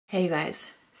Hey you guys,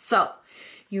 so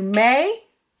you may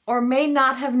or may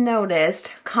not have noticed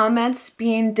comments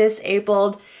being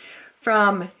disabled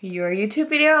from your YouTube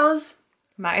videos,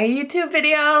 my YouTube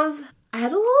videos. I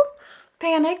had a little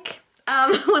panic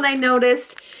when I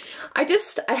noticed. I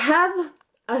have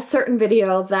a certain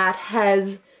video that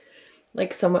has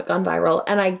like somewhat gone viral,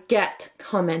 and I get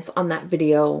comments on that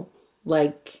video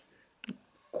like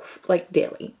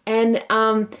daily. And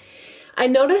I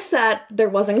noticed that there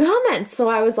wasn't comments, so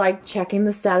I was like checking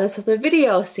the status of the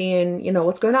video, seeing, you know,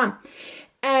 what's going on.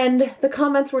 And the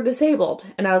comments were disabled.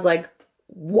 And I was like,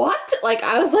 what? Like,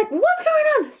 I was like, what's going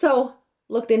on? So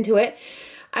looked into it.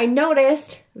 I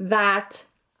noticed that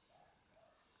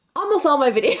almost all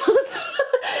my videos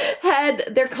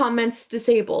had their comments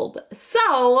disabled.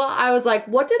 So I was like,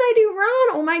 what did I do wrong?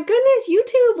 Oh my goodness,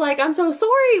 YouTube, like, I'm so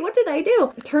sorry. What did I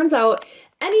do? It turns out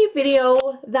any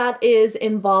video that is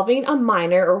involving a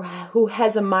minor or who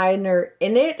has a minor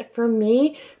in it, for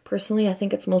me, personally, I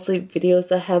think it's mostly videos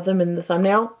that have them in the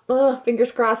thumbnail.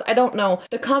 Fingers crossed, I don't know.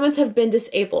 The comments have been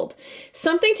disabled.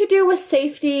 Something to do with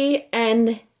safety,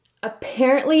 and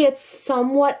apparently it's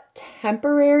somewhat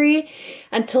temporary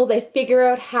until they figure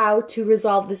out how to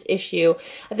resolve this issue.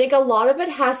 I think a lot of it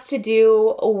has to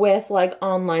do with like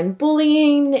online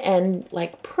bullying and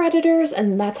like predators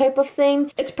and that type of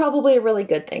thing. It's probably a really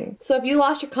good thing. So if you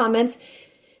lost your comments,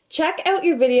 check out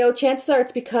your video. Chances are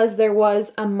it's because there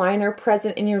was a minor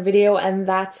present in your video and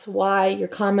that's why your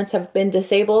comments have been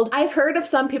disabled. I've heard of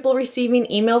some people receiving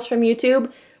emails from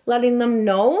YouTube letting them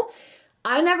know.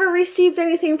 I never received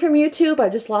anything from YouTube. I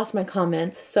just lost my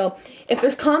comments. So if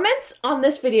there's comments on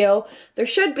this video, there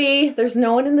should be. There's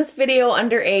no one in this video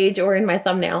underage or in my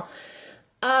thumbnail.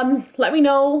 Let me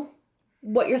know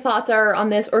what your thoughts are on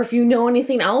this, or if you know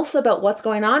anything else about what's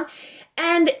going on.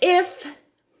 And if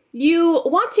you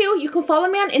want to, you can follow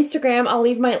me on Instagram. I'll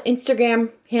leave my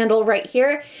Instagram handle right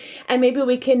here, and maybe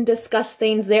we can discuss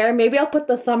things there. Maybe I'll put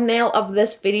the thumbnail of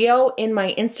this video in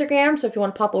my Instagram, so if you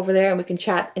want to pop over there and we can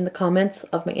chat in the comments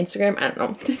of my Instagram, I don't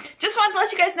know. Just wanted to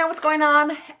let you guys know what's going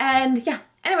on, and yeah,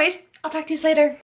 anyways, I'll talk to you later.